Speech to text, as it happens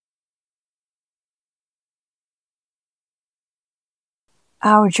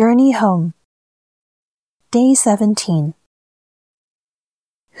Our Journey Home. Day 17.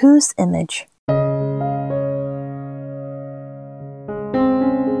 Whose image?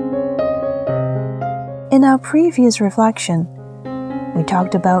 In our previous reflection, we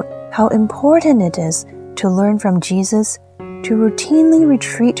talked about how important it is to learn from Jesus to routinely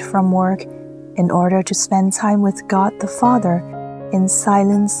retreat from work in order to spend time with God the Father in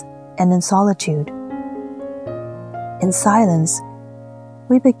silence and in solitude. In silence,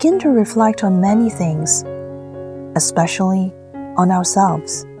 we begin to reflect on many things, especially on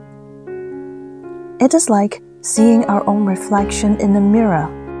ourselves. It is like seeing our own reflection in a mirror.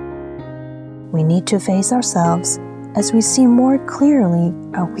 We need to face ourselves as we see more clearly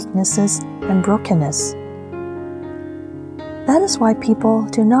our weaknesses and brokenness. That is why people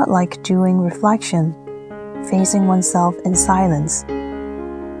do not like doing reflection, facing oneself in silence.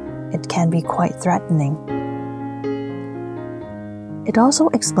 It can be quite threatening. It also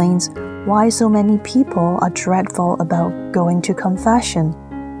explains why so many people are dreadful about going to confession,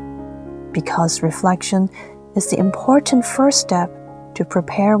 because reflection is the important first step to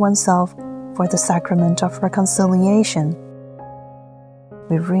prepare oneself for the sacrament of reconciliation.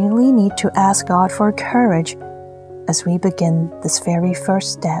 We really need to ask God for courage as we begin this very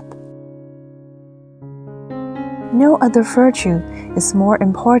first step. No other virtue is more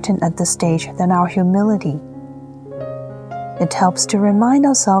important at this stage than our humility. It helps to remind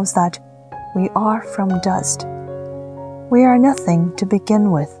ourselves that we are from dust. We are nothing to begin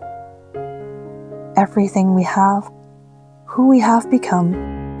with. Everything we have, who we have become,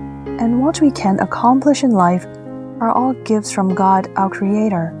 and what we can accomplish in life are all gifts from God, our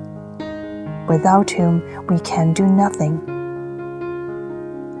Creator, without whom we can do nothing.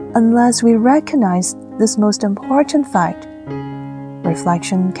 Unless we recognize this most important fact,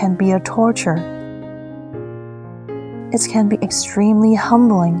 reflection can be a torture. It can be extremely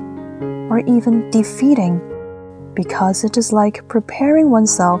humbling or even defeating because it is like preparing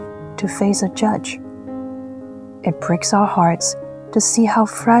oneself to face a judge. It breaks our hearts to see how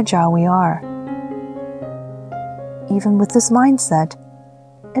fragile we are. Even with this mindset,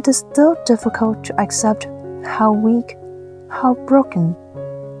 it is still difficult to accept how weak, how broken,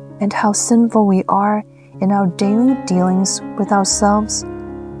 and how sinful we are in our daily dealings with ourselves,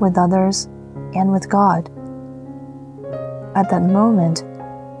 with others, and with God. At that moment,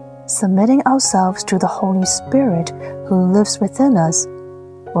 submitting ourselves to the Holy Spirit who lives within us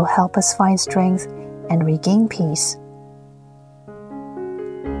will help us find strength and regain peace.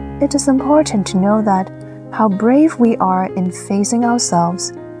 It is important to know that how brave we are in facing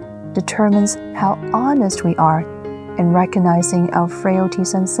ourselves determines how honest we are in recognizing our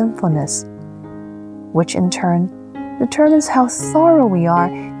frailties and sinfulness, which in turn determines how thorough we are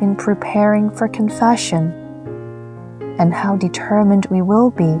in preparing for confession, and how determined we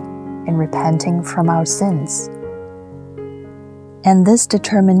will be in repenting from our sins. And this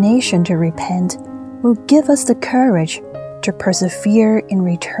determination to repent will give us the courage to persevere in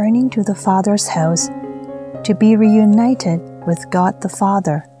returning to the Father's house to be reunited with God the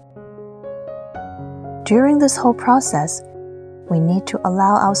Father. During this whole process, we need to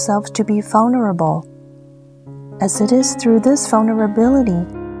allow ourselves to be vulnerable, as it is through this vulnerability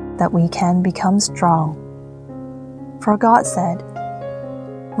that we can become strong. For God said,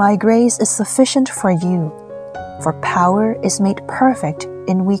 "My grace is sufficient for you, for power is made perfect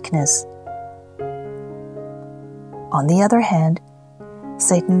in weakness." On the other hand,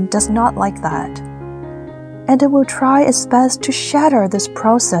 Satan does not like that, and it will try its best to shatter this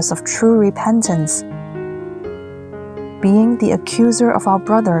process of true repentance. Being the accuser of our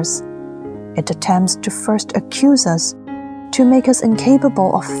brothers, it attempts to first accuse us to make us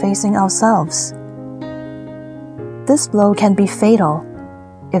incapable of facing ourselves. This blow can be fatal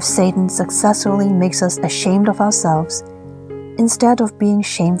if Satan successfully makes us ashamed of ourselves instead of being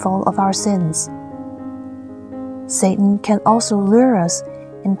shameful of our sins. Satan can also lure us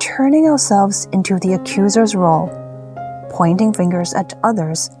in turning ourselves into the accuser's role, pointing fingers at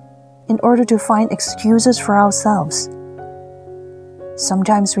others in order to find excuses for ourselves.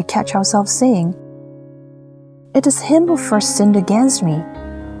 Sometimes we catch ourselves saying, "It is him who first sinned against me.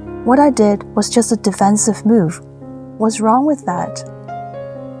 What I did was just a defensive move. What's wrong with that?"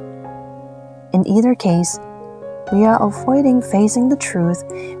 In either case, we are avoiding facing the truth,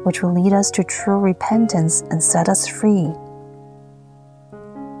 which will lead us to true repentance and set us free.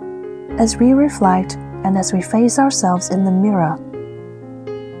 As we reflect and as we face ourselves in the mirror,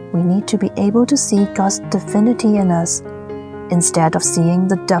 we need to be able to see God's divinity in us instead of seeing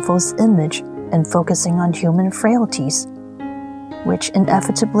the devil's image and focusing on human frailties, which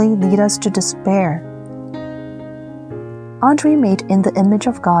inevitably lead us to despair. Aren't we made in the image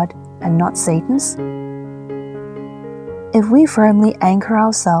of God and not Satan's? If we firmly anchor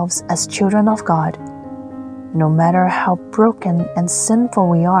ourselves as children of God, no matter how broken and sinful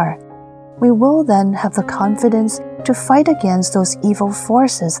we are, we will then have the confidence to fight against those evil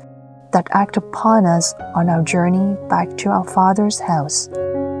forces that act upon us on our journey back to our Father's house.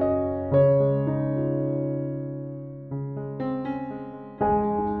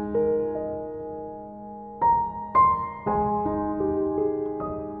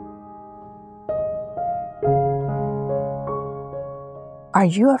 Are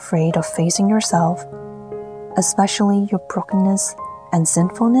you afraid of facing yourself, especially your brokenness and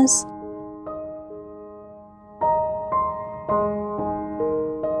sinfulness?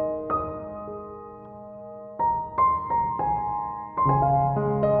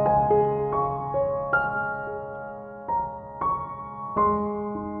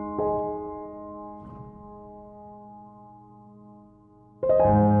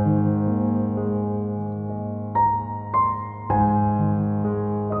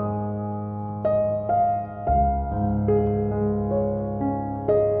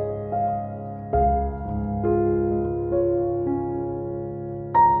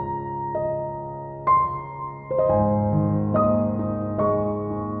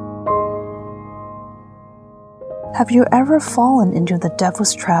 Have you ever fallen into the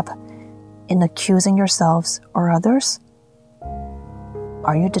devil's trap in accusing yourselves or others?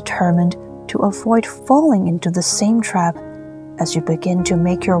 Are you determined to avoid falling into the same trap as you begin to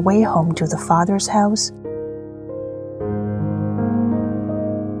make your way home to the Father's house?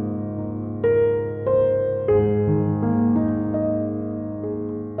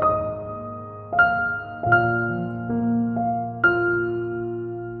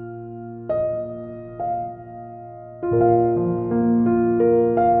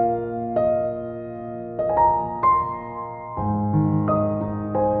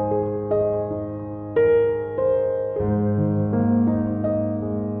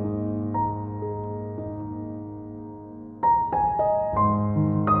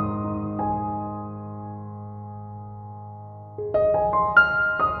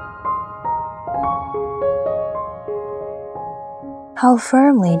 How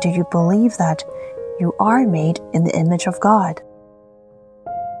firmly do you believe that you are made in the image of God?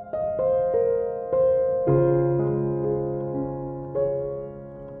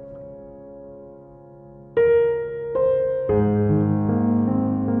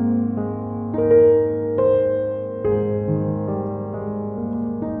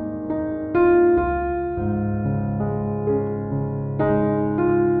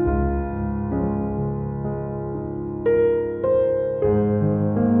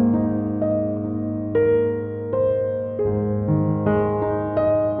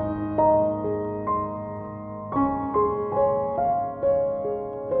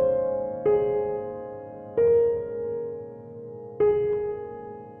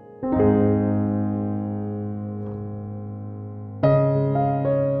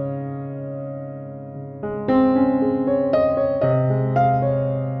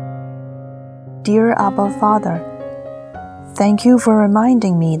 Dear Abba Father, thank you for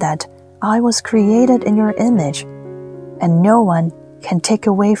reminding me that I was created in your image, and no one can take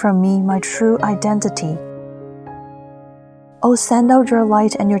away from me my true identity. Oh, send out your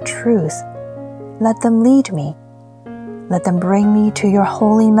light and your truth. Let them lead me. Let them bring me to your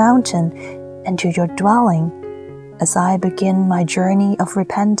holy mountain and to your dwelling as I begin my journey of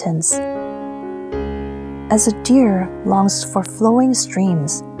repentance. As a deer longs for flowing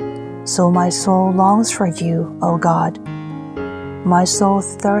streams, so my soul longs for you, O God. My soul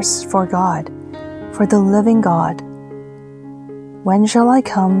thirsts for God, for the living God. When shall I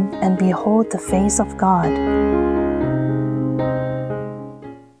come and behold the face of God?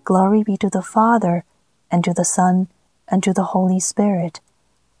 Glory be to the Father, and to the Son, and to the Holy Spirit,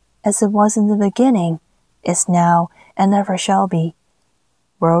 as it was in the beginning, is now, and ever shall be,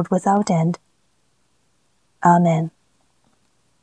 world without end. Amen.